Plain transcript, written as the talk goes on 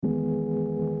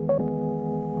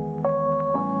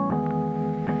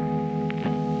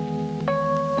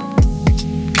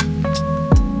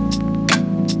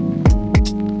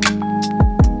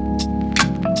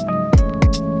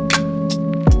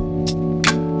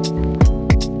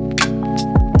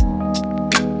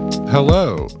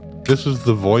Hello, this is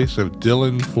the voice of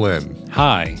Dylan Flynn.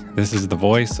 Hi, this is the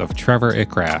voice of Trevor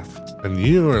Ickrath. And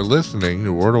you are listening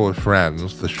to Wordle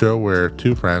Friends, the show where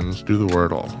two friends do the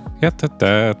Wordle.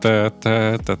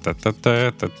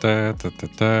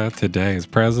 Today is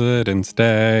President's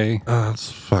Day. Oh, that's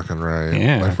fucking right.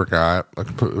 Yeah. I forgot. I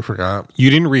completely forgot. You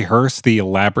didn't rehearse the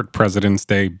elaborate President's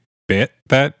Day bit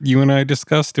that you and I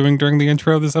discussed doing during the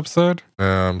intro of this episode?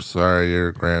 I'm sorry, you're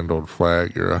a grand old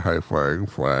flag. You're a high flying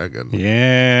flag. And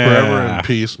Yeah. forever in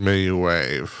peace may you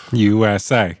wave.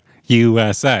 USA.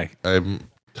 I'm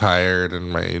tired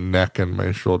and my neck and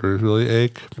my shoulders really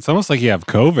ache. It's almost like you have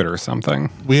COVID or something.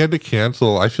 We had to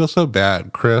cancel. I feel so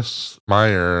bad. Chris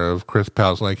Meyer of Chris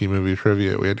Pal's Nike Movie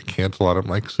Trivia, we had to cancel on him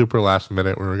like super last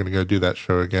minute. We were going to go do that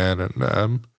show again.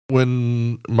 And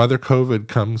when Mother COVID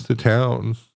comes to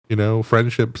town, you know,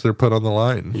 friendships are put on the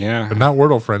line. Yeah. But not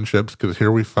Wordle friendships, because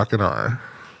here we fucking are.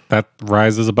 That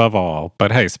rises above all.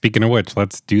 But hey, speaking of which,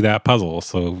 let's do that puzzle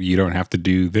so you don't have to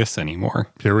do this anymore.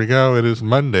 Here we go. It is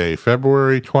Monday,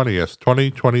 February 20th,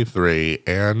 2023,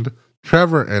 and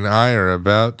Trevor and I are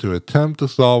about to attempt to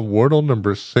solve Wordle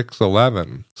number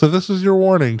 611. So this is your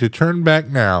warning to turn back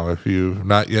now if you've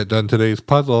not yet done today's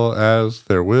puzzle, as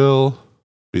there will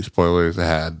be spoilers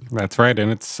ahead. That's right. And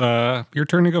it's your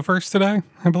turn to go first today,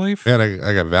 I believe. And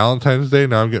I got Valentine's Day.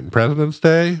 Now I'm getting President's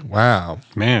Day. Wow.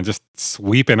 Man, just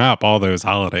sweeping up all those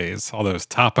holidays, all those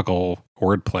topical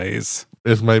word plays.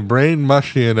 Is my brain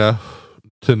mushy enough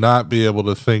to not be able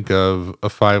to think of a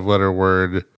 5-letter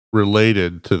word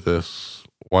related to this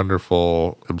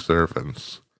wonderful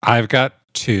observance? I've got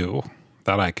two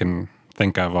that I can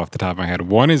think of off the top of my head.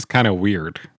 One is kind of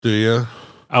weird. Do you?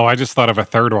 Oh, I just thought of a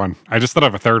third one. And this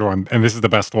is the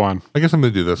best one. I guess I'm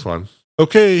going to do this one.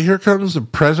 Okay, here comes a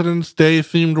President's Day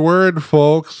themed word,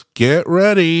 folks. Get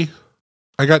ready.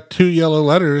 I got 2 yellow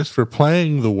letters for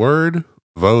playing the word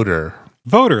voter.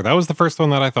 Voter, that was the first one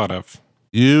that I thought of.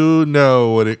 You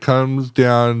know, when it comes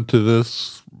down to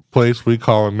this place we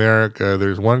call America,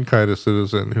 there's one kind of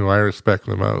citizen who I respect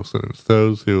the most, and it's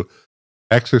those who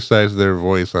exercise their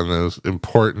voice on those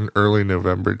important early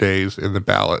November days in the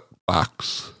ballot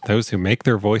box. Those who make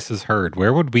their voices heard.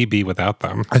 Where would we be without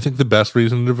them? I think the best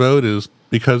reason to vote is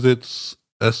because it's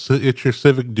your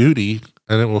civic duty,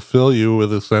 and it will fill you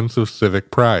with a sense of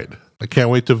civic pride. I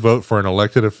can't wait to vote for an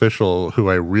elected official who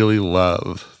I really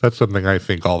love. That's something I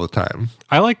think all the time.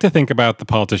 I like to think about the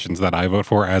politicians that I vote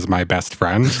for as my best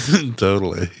friend.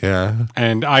 Totally, yeah.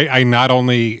 And I not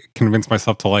only convince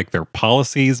myself to like their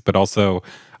policies, but also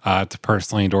to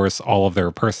personally endorse all of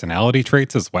their personality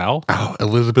traits as well. Oh,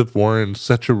 Elizabeth Warren's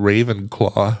such a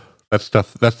Ravenclaw. That's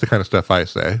the kind of stuff I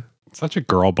say. Such a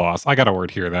girl boss. I got a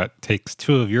word here that takes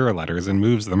 2 of your letters and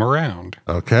moves them around.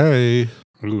 Okay.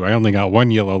 Ooh, I only got 1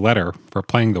 yellow letter for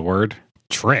playing the word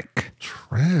trick.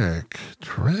 Trick.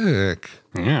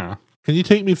 Yeah. Can you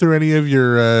take me through any of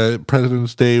your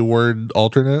President's Day word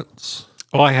alternates?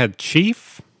 Well, I had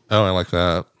chief. Oh, I like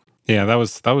that. Yeah, that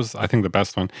was I think the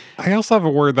best one. I also have a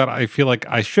word that I feel like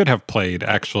I should have played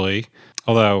actually,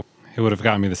 although it would have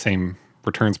gotten me the same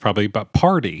returns probably, but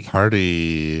party.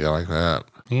 Party. I like that.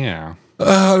 Yeah.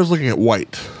 I was looking at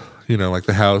white, you know, like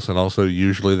the house, and also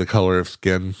usually the color of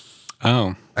skin.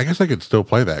 Oh. I guess I could still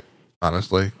play that,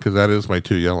 honestly, because that is my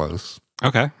 2 yellows.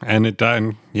 Okay. And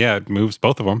it moves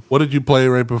both of them. What did you play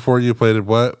right before you played it?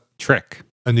 What? Trick.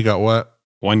 And you got what?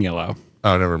 1 yellow.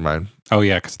 Oh, never mind. Oh,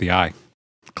 yeah, because the eye.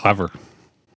 Clever.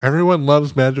 Everyone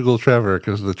loves Magical Trevor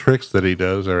because the tricks that he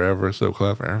does are ever so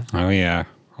clever. Oh, yeah.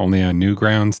 Only on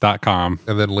newgrounds.com.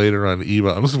 And then later on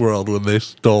E-Bomb's World when they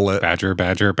stole it. Badger.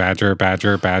 Mushroom.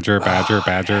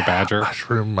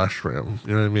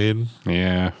 You know what I mean?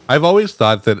 Yeah. I've always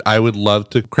thought that I would love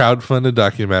to crowdfund a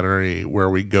documentary where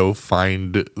we go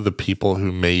find the people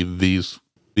who made these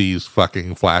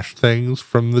fucking Flash things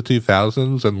from the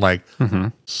 2000s and like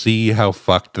see how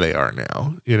fucked they are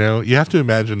now. You know, you have to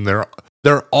imagine they're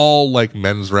all like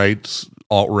men's rights,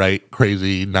 alt-right,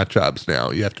 crazy nut jobs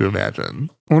now. You have to imagine.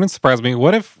 Wouldn't surprise me.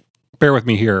 Bear with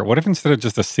me here. What if instead of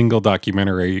just a single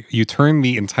documentary, you turn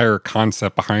the entire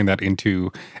concept behind that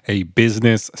into a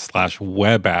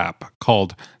business/web app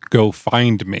called Go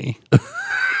Find Me?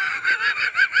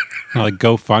 Like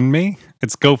Go Fund Me?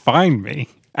 It's Go Find Me.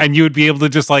 And you would be able to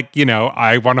just like, you know,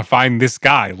 I want to find this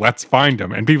guy. Let's find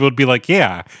him. And people would be like,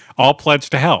 yeah, I'll pledge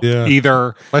to help. Yeah.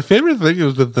 Either. My favorite thing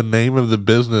is that the name of the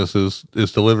business is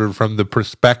delivered from the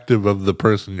perspective of the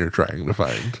person you're trying to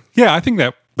find. Yeah, I think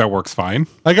that works fine.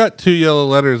 I got 2 yellow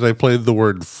letters. I played the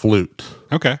word flute.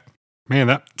 Okay. Man,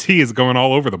 that T is going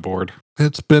all over the board.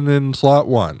 It's been in slot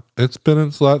 1. It's been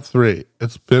in slot 3.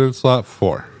 It's been in slot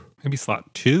 4. Maybe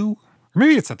slot 2? Or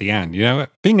maybe it's at the end. You know,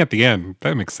 being at the end,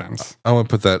 that makes sense. I want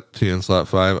to put that T in slot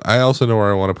 5. I also know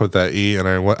where I want to put that E, and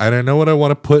I know what I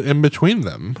want to put in between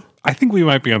them. I think we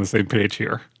might be on the same page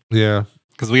here. Yeah.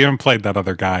 Because we haven't played that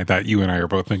other guy that you and I are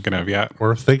both thinking of yet.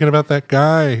 We're thinking about that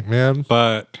guy, man.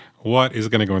 But what is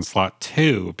going to go in slot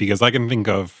 2? Because I can think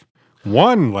of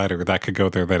one letter that could go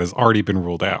there that has already been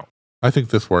ruled out. I think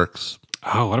this works.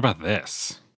 Oh, what about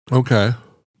this? Okay.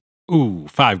 Ooh,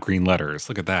 5 green letters.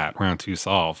 Look at that. Round 2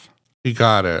 solve. He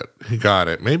got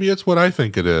it. Maybe it's what I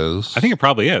think it is. I think it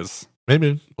probably is.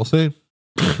 Maybe. We'll see.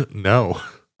 No.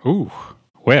 Ooh,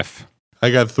 whiff. I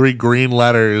got 3 green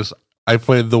letters. I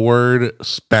played the word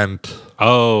spent.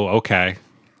 Oh, okay.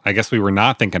 I guess we were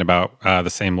not thinking about the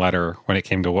same letter when it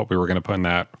came to what we were going to put in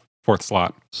that 4th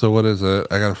slot. So what is it?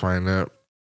 I got to find it.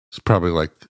 It's probably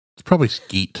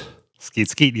skeet.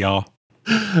 Skeet, y'all.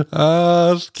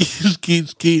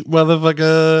 Skeet,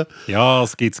 motherfucker. Y'all,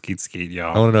 skeet,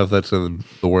 y'all. I want to know if that's in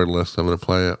the word list. I'm going to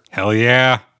play it. Hell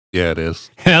yeah. Yeah, it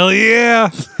is. Hell yeah.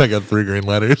 I got 3 green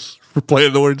letters for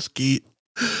playing the word skeet.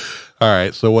 All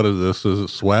right, so what is this? Is it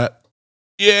sweat?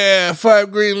 Yeah,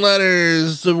 5 green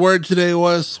letters. The word today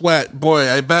was sweat. Boy,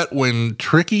 I bet when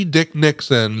Tricky Dick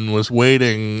Nixon was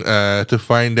waiting to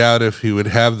find out if he would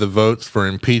have the votes for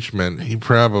impeachment, he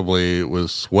probably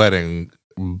was sweating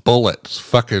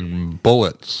fucking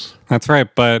bullets. That's right,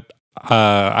 but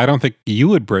I don't think you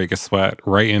would break a sweat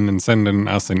writing and sending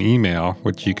us an email,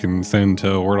 which you can send to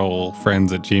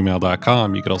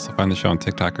wordlefriends@gmail.com. You could also find the show on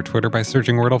TikTok or Twitter by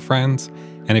searching Wordle Friends.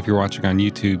 And if you're watching on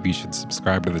YouTube, you should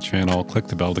subscribe to the channel, click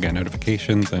the bell to get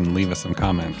notifications, and leave us some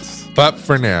comments. But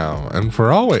for now, and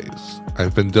for always,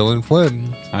 I've been Dylan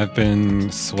Flynn. I've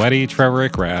been Sweaty Trevor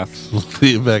Ickrath. We'll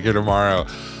see you back here tomorrow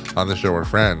on the show where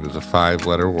friend is a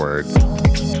 5-letter word.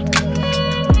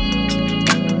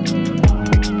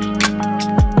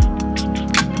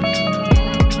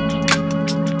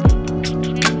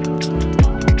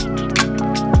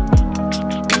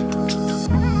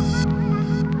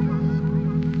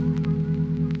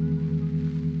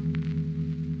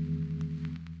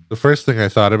 The first thing I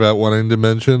thought about wanting to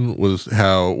mention was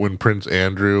how when Prince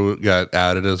Andrew got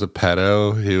outed as a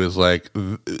pedo, he was like,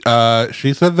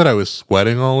 she said that I was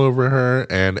sweating all over her.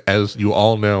 And as you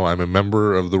all know, I'm a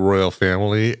member of the royal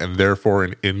family and therefore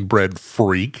an inbred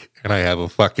freak. And I have a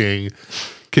fucking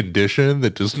condition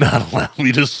that does not allow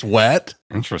me to sweat.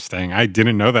 Interesting. I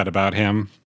didn't know that about him.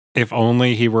 If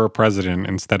only he were a president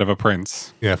instead of a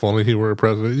prince. Yeah, if only he were a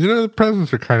president. You know, the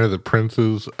presidents are kind of the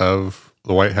princes of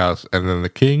the White House, and then the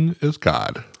king is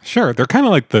God. Sure, they're kind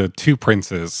of like the 2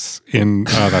 princes in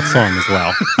that song as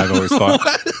well, I've always thought.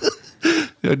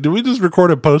 Yeah, do we just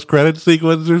record a post-credit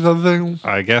sequence or something?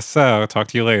 I guess so. Talk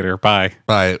to you later. Bye.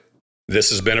 Bye. This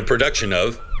has been a production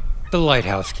of The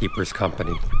Lighthouse Keepers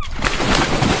Company.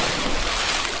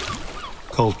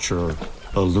 Culture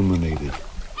illuminated.